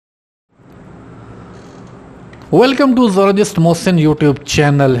Welcome to Zoologist Mohsin YouTube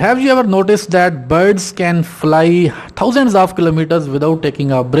channel. Have you ever noticed that birds can fly thousands of kilometers without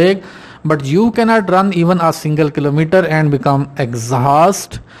taking a break, but you cannot run even a single kilometer and become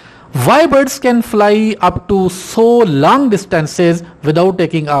exhausted? Why birds can fly up to so long distances without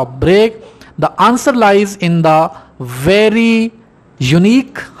taking a break? The answer lies in the very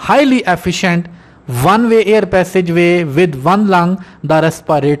unique, highly efficient one-way air passageway with one lung, the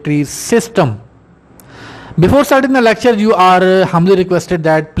respiratory system. Before starting the lecture, you are humbly requested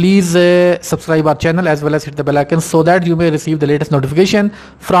that please subscribe our channel as well as hit the bell icon so that you may receive the latest notification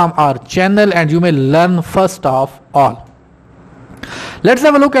from our channel and you may learn first of all. Let's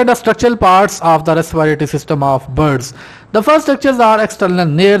have a look at the structural parts of the respiratory system of birds. The first structures are external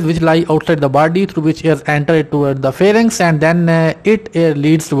nares which lie outside the body, through which air enters toward the pharynx, and then air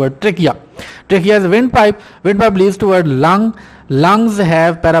leads toward trachea. Trachea is a windpipe. Windpipe leads toward lung. Lungs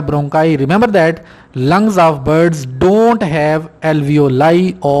have parabronchi. Remember that lungs of birds don't have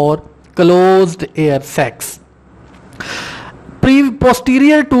alveoli or closed air sacs.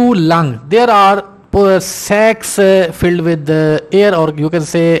 Posterior to lung, there are sacs filled with air, or you can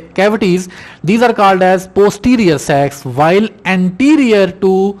say cavities. These are called as posterior sacs, while anterior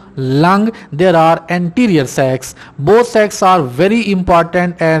to lung there are anterior sacs. Both sacs are very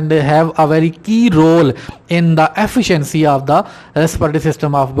important and have a very key role in the efficiency of the respiratory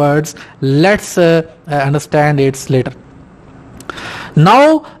system of birds. Let's understand it later.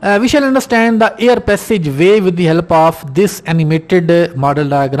 Now we shall understand the air passageway with the help of this animated model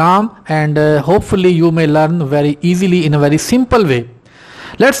diagram, and hopefully you may learn very easily in a very simple way.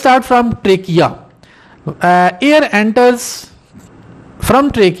 Let's start from trachea. Air enters from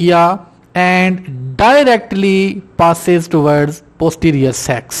trachea and directly passes towards posterior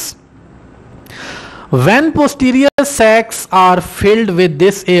sacs. When posterior sacs are filled with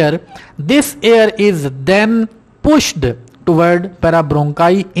this air is then pushed toward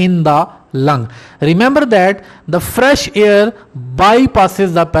parabronchi in the lung. Remember that the fresh air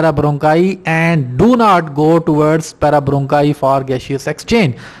bypasses the parabronchi and do not go towards parabronchi for gaseous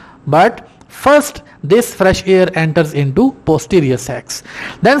exchange, but first this fresh air enters into posterior sacs.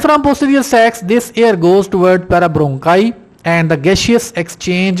 Then from posterior sacs this air goes toward parabronchi and the gaseous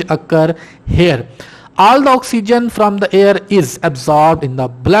exchange occur here. All the oxygen from the air is absorbed in the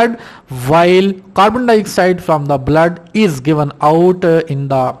blood, while carbon dioxide from the blood is given out in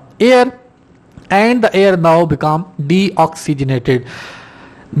the air, and the air now becomes deoxygenated.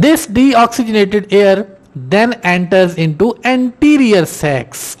 This deoxygenated air then enters into anterior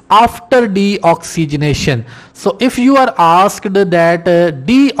sacs after deoxygenation. So if you are asked that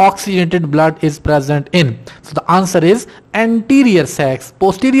deoxygenated blood is present in, so the answer is anterior sacs.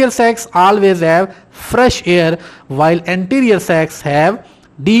 Posterior sacs always have fresh air, while anterior sacs have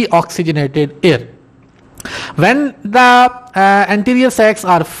deoxygenated air. When the anterior sacs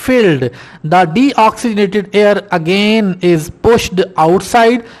are filled, the deoxygenated air again is pushed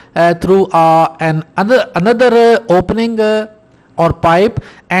outside through another opening or pipe,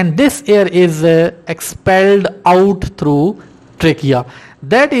 and this air is expelled out through trachea.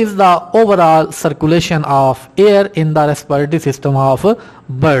 That is the overall circulation of air in the respiratory system of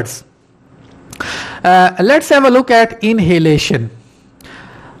birds. Let's have a look at inhalation.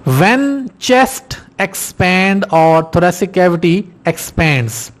 When chest expands or thoracic cavity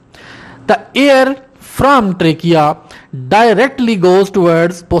expands, the air from trachea directly goes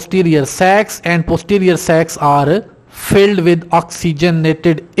towards posterior sacs, and posterior sacs are filled with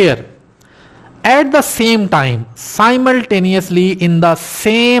oxygenated air. At the same time, simultaneously in the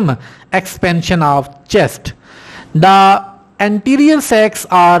same expansion of chest, the anterior sacs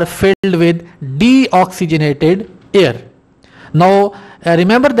are filled with deoxygenated air. Now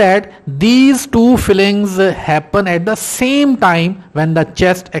remember that these two fillings happen at the same time when the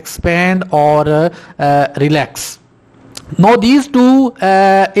chest expand or relax. Now these two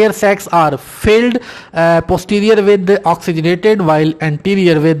air sacs are filled, posterior with oxygenated while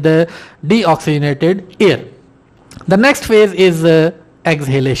anterior with deoxygenated air. The next phase is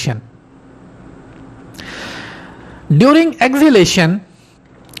exhalation. During exhalation,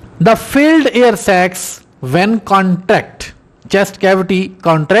 the filled air sacs when contract, chest cavity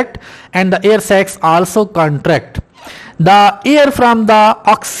contract and the air sacs also contract. The air from the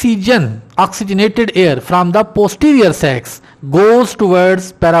oxygenated air from the posterior sacs goes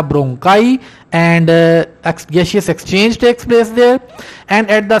towards parabronchi and gaseous exchange takes place there, and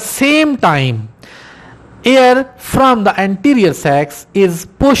at the same time air from the anterior sacs is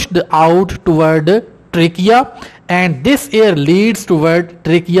pushed out toward trachea, and this air leads toward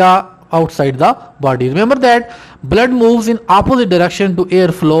trachea outside the body. Remember that blood moves in opposite direction to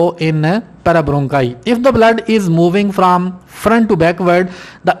airflow in parabronchi. If the blood is moving from front to backward,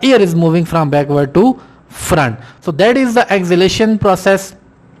 the air is moving from backward to front. So that is the exhalation process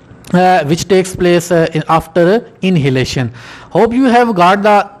which takes place after inhalation. Hope you have got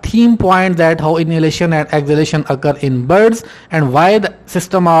the theme point that how inhalation and exhalation occur in birds and why the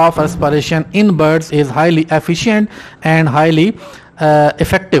system of respiration in birds is highly efficient and highly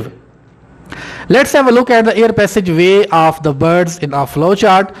effective. Let's have a look at the air passageway of the birds in a flow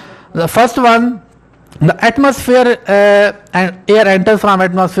chart. The first one, the atmosphere and air enters from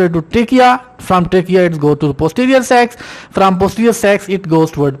atmosphere to trachea. From trachea it goes to posterior sacs. From posterior sacs it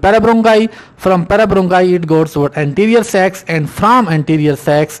goes toward parabronchi. From parabronchi it goes toward anterior sacs, and from anterior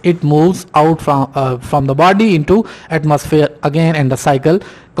sacs it moves out from the body into atmosphere again, and the cycle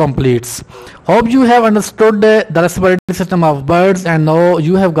completes. Hope you have understood the respiratory system of birds, and now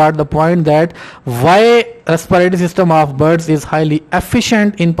you have got the point that why respiratory system of birds is highly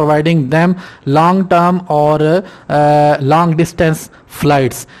efficient in providing them long term or long distance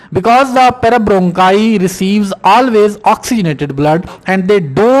flights, because the parabronchi receives always oxygenated blood and they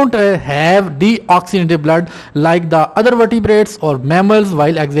don't have deoxygenated blood like the other vertebrates or mammals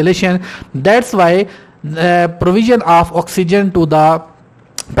while exhalation. That's why the provision of oxygen to the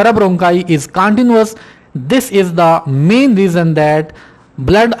parabronchi is continuous. This is the main reason that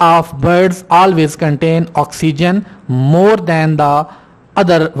blood of birds always contain oxygen more than the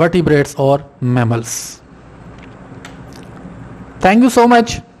other vertebrates or mammals. Thank you so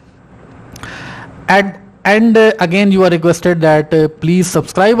much. And again you are requested that please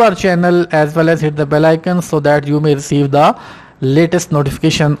subscribe our channel as well as hit the bell icon so that you may receive the latest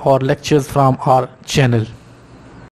notification or lectures from our channel.